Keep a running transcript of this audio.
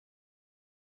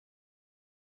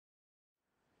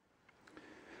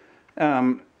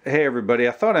Hey everybody,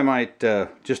 I thought I might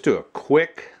just do a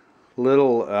quick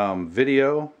little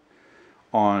video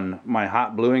on my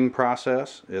hot bluing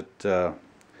process. It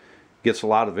gets a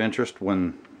lot of interest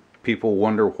when people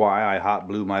wonder why I hot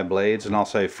blue my blades, and I'll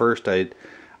say first I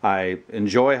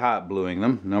enjoy hot bluing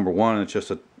them. Number one, it's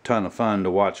just a ton of fun to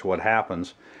watch what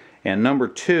happens, and number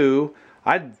two,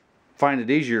 I find it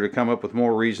easier to come up with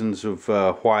more reasons of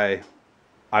why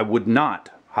I would not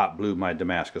hot blue my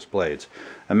Damascus blades.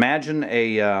 Imagine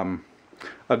a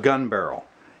gun barrel,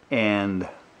 and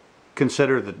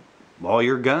consider that all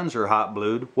your guns are hot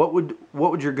blued. What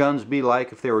would your guns be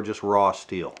like if they were just raw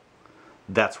steel?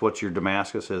 That's what your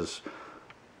Damascus is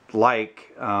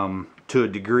like, to a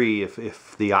degree,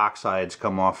 if the oxides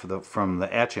come off from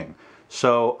the etching.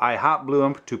 So I hot blue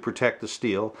them to protect the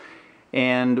steel,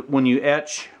 and when you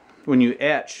etch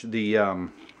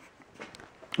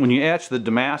the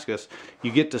Damascus,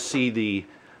 you get to see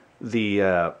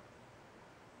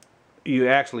you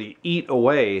actually eat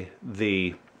away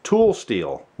the tool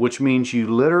steel, which means you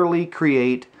literally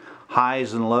create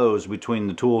highs and lows between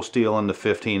the tool steel and the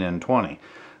 15N20.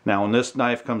 Now when this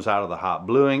knife comes out of the hot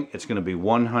bluing, it's going to be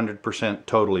 100%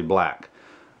 totally black.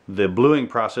 The bluing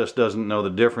process doesn't know the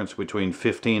difference between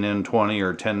 15N20 or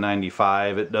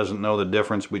 1095. It doesn't know the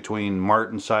difference between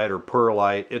martensite or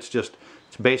pearlite. It's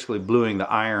basically bluing the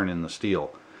iron in the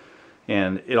steel,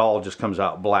 and it all just comes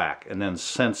out black. And then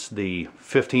since the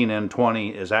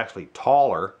 15N20 is actually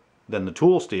taller than the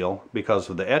tool steel because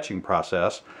of the etching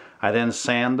process, I then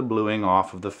sand the bluing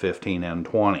off of the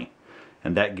 15N20,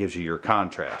 and that gives you your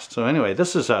contrast. So anyway,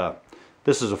 this is a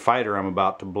fighter I'm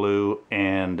about to blue,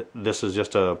 and this is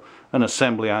just an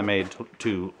assembly I made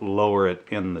to lower it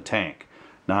in the tank.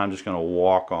 Now I'm just going to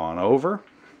walk on over.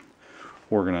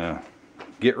 We're going to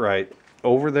get right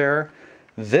over there.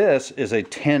 This is a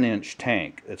 10-inch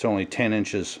tank. It's only 10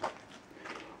 inches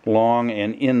long,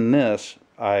 and in this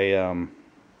I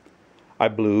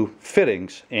blew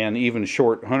fittings, and even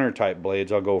short hunter type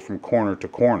blades I'll go from corner to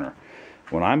corner.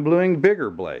 When I'm bluing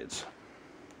bigger blades,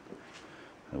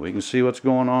 we can see what's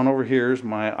going on over here is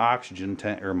my oxygen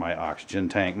tank, or my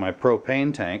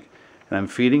propane tank, and I'm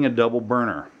feeding a double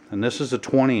burner, and this is a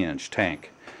 20-inch tank,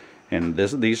 and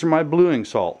these are my bluing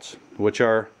salts, which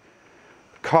are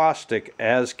caustic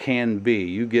as can be.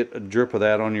 You get a drip of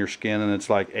that on your skin and it's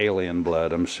like alien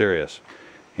blood. I'm serious.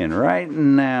 And right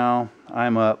now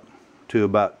I'm up to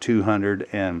about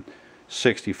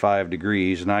 265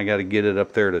 degrees, and I got to get it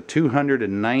up there to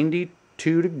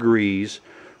 292 degrees,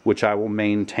 which I will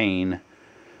maintain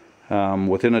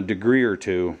within a degree or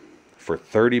two for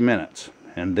 30 minutes.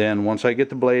 And then once I get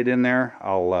the blade in there,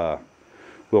 we'll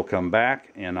come back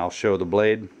and I'll show the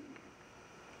blade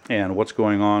and what's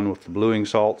going on with the bluing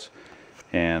salts,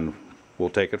 and we'll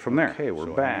take it from there. Okay, we're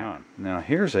back. Now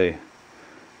here's a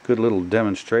good little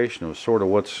demonstration of sort of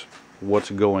what's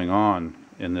going on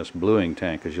in this bluing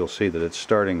tank, as you'll see that it's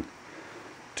starting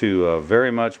to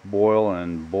very much boil,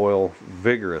 and boil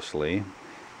vigorously,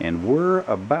 and we're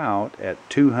about at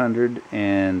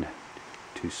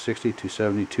 260,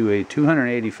 270,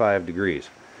 285 degrees.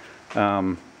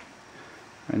 I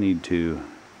need to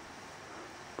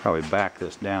probably back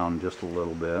this down just a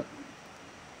little bit.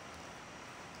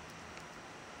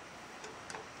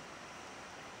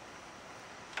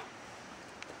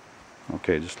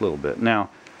 Okay, just a little bit.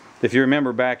 Now, if you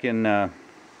remember back in high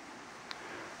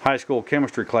school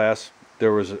chemistry class,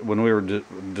 there was, when we were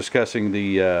discussing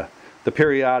the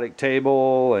periodic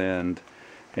table and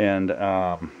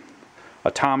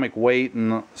atomic weight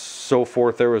and so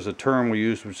forth, there was a term we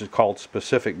used which is called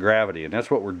specific gravity, and that's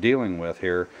what we're dealing with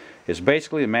here. Is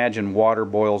basically, imagine water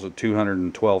boils at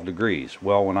 212 degrees.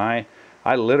 Well, when I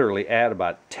literally add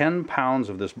about 10 pounds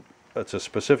of this, it's a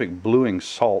specific bluing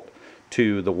salt,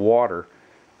 to the water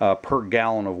per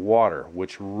gallon of water,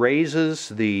 which raises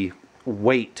the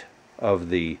weight of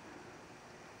the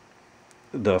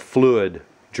fluid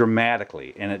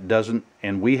dramatically, and it doesn't,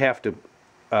 and we have to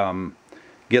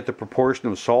get the proportion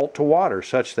of salt to water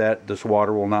such that this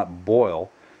water will not boil.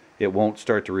 It won't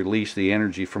start to release the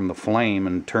energy from the flame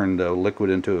and turn the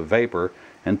liquid into a vapor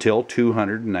until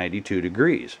 292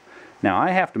 degrees. Now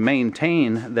I have to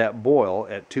maintain that boil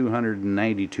at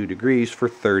 292 degrees for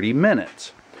 30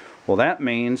 minutes. Well, that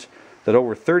means that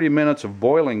over 30 minutes of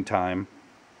boiling time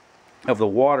of the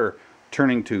water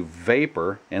turning to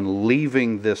vapor and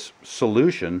leaving this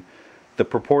solution, the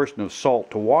proportion of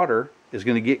salt to water is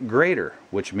going to get greater,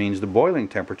 which means the boiling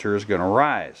temperature is going to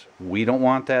rise. We don't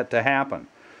want that to happen.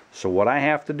 So what I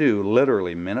have to do,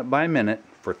 literally minute by minute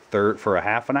for a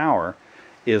half an hour,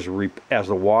 is as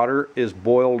the water is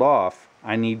boiled off,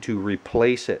 I need to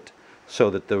replace it so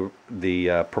that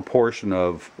the proportion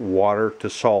of water to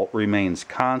salt remains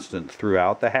constant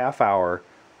throughout the half hour,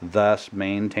 thus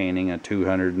maintaining a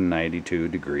 292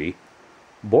 degree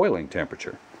boiling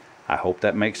temperature. I hope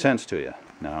that makes sense to you.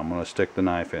 Now I'm going to stick the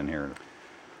knife in here.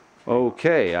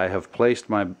 Okay, I have placed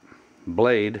my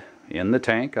blade in the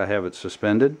tank. I have it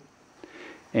suspended,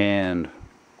 and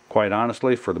quite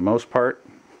honestly, for the most part,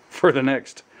 for the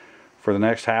next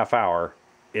half hour,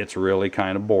 it's really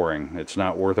kind of boring. It's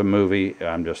not worth a movie.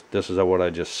 This is what I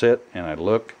just sit and I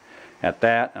look at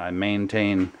that.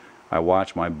 I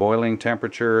watch my boiling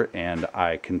temperature, and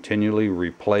I continually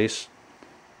replace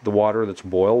the water that's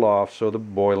boiled off so the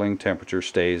boiling temperature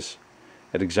stays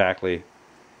at exactly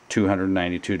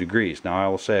 292 degrees. Now I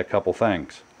will say a couple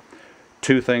things.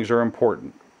 Two things are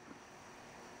important.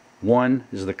 One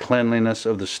is the cleanliness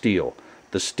of the steel.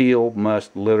 The steel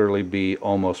must literally be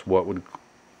almost what would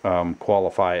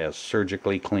qualify as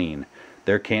surgically clean.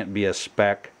 There can't be a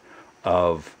speck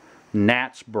of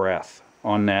gnat's breath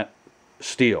on that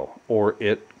steel, or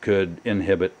it could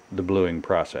inhibit the bluing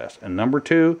process. And number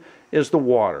two is the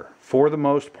water. For the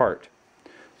most part,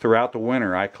 throughout the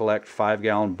winter, I collect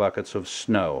 5-gallon buckets of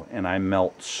snow, and I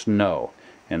melt snow.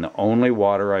 And the only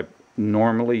water I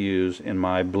normally use in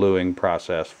my bluing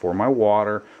process for my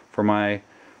water,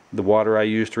 the water I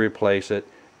use to replace it,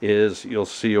 is, you'll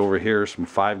see over here, some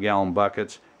 5-gallon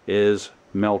buckets, is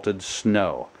melted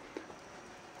snow.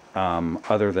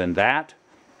 Other than that,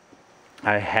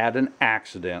 I had an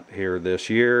accident here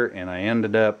this year, and I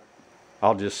ended up,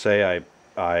 I'll just say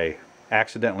I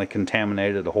accidentally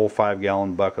contaminated a whole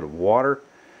 5-gallon bucket of water.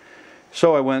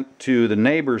 So I went to the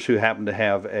neighbors who happened to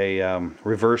have a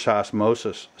reverse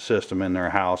osmosis system in their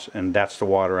house, and that's the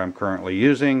water I'm currently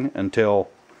using until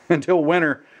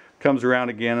winter comes around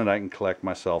again and I can collect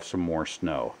myself some more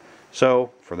snow.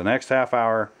 So for the next half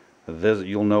hour,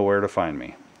 you'll know where to find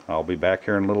me. I'll be back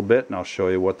here in a little bit, and I'll show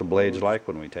you what the blade's like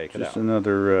when we take it out. Just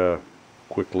another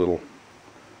quick little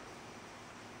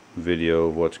video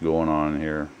of what's going on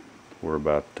here. We're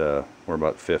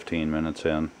about 15 minutes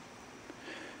in,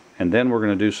 and then we're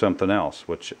going to do something else.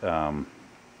 Which there's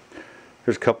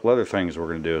a couple other things we're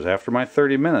going to do. Is after my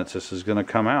 30 minutes, this is going to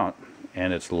come out,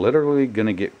 and it's literally going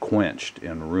to get quenched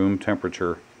in room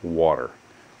temperature water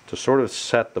to sort of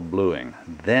set the bluing.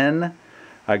 Then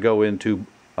I go into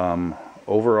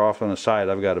over off on the side,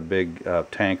 I've got a big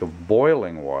tank of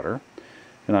boiling water,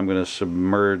 and I'm going to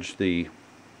submerge the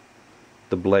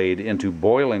blade into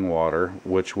boiling water,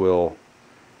 which will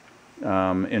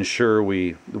ensure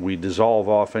we dissolve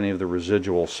off any of the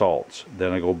residual salts.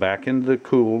 Then I go back into the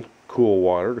cool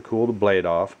water to cool the blade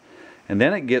off, and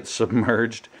then it gets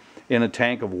submerged in a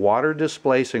tank of water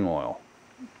displacing oil.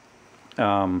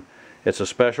 It's a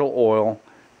special oil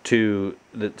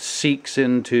that seeks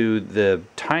into the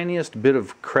tiniest bit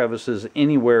of crevices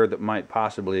anywhere that might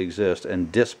possibly exist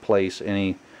and displace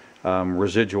any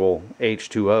residual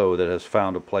H2O that has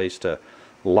found a place to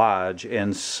lodge.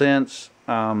 And since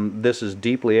this is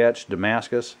deeply etched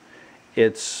Damascus,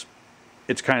 it's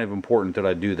kind of important that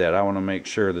I do that. I want to make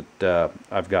sure that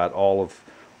I've got all of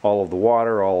the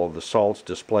water, all of the salts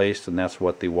displaced, and that's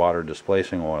what the water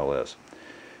displacing oil is.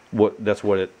 That's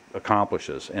what it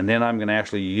accomplishes. And then I'm going to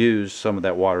actually use some of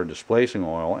that water displacing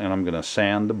oil, and I'm going to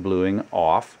sand the bluing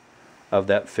off of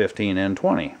that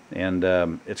 15N20, and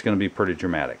it's going to be pretty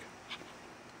dramatic.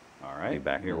 Alright,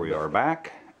 back here we are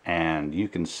back, and you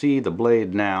can see the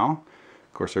blade now.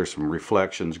 Of course, there's some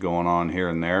reflections going on here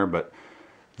and there, but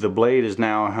the blade is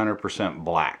now 100%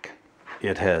 black.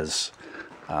 It has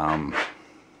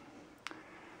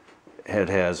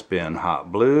been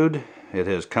hot blued. It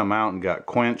has come out and got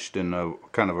quenched in a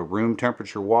kind of a room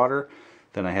temperature water.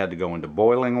 Then I had to go into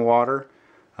boiling water,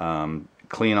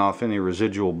 clean off any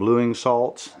residual bluing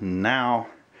salts. Now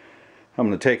I'm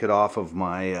going to take it off of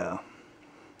my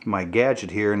my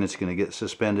gadget here, and it's going to get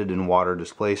suspended in water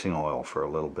displacing oil for a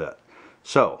little bit.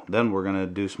 So then we're going to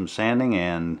do some sanding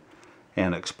and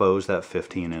expose that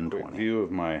 15N20. Quick view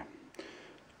of my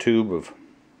tube of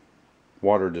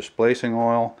water displacing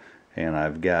oil, and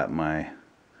I've got my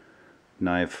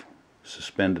knife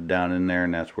suspended down in there,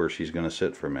 and that's where she's going to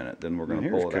sit for a minute. Then we're going to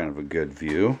pull it out. Here's kind of a good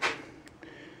view.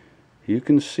 You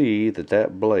can see that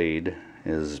that blade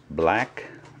is black,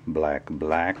 black,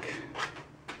 black,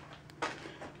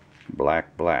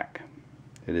 black, black.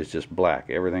 It is just black.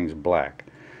 Everything's black.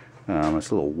 It's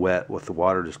a little wet with the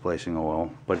water displacing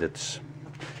oil, but it's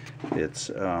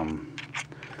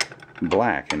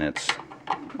black in its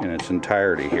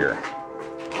entirety here.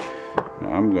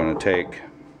 Now I'm going to take,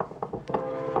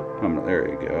 there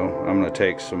you go. I'm going to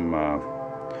take some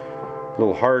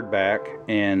little hardback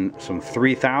and some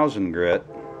 3000 grit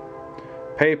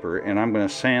paper, and I'm going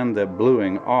to sand the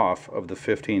bluing off of the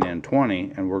 15 and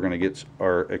 20, and we're going to get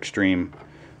our extreme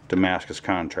Damascus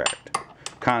contrast.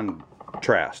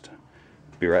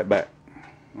 Be right back.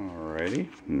 Alrighty,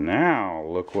 now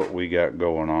look what we got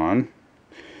going on.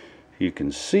 You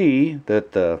can see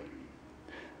that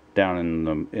down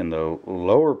in the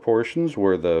lower portions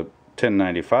where the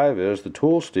 1095 is, the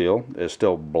tool steel is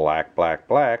still black,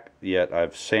 yet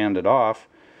I've sanded off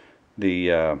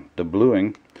the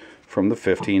bluing from the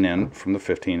 15 and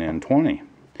 20,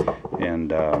 and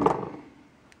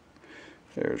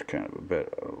there's kind of a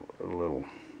little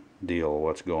deal of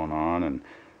what's going on, and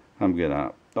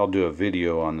I'll do a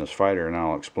video on this fighter and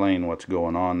I'll explain what's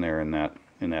going on there in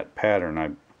that pattern.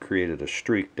 I created a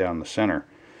streak down the center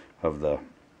of the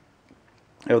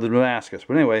Damascus.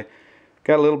 But anyway,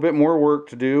 got a little bit more work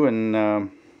to do,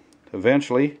 and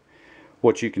eventually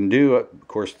what you can do, of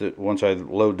course, that once I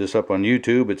load this up on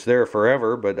YouTube, it's there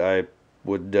forever, but I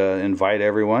would invite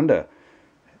everyone to,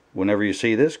 whenever you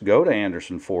see this, go to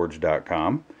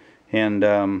andersonforge.com,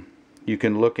 and you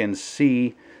can look and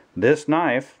see this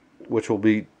knife, which will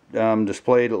be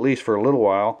displayed at least for a little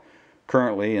while,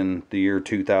 currently in the year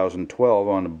 2012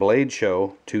 on the Blade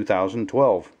Show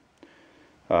 2012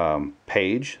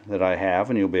 page that I have,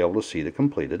 and you'll be able to see the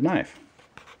completed knife.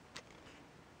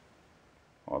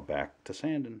 Back to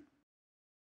sanding.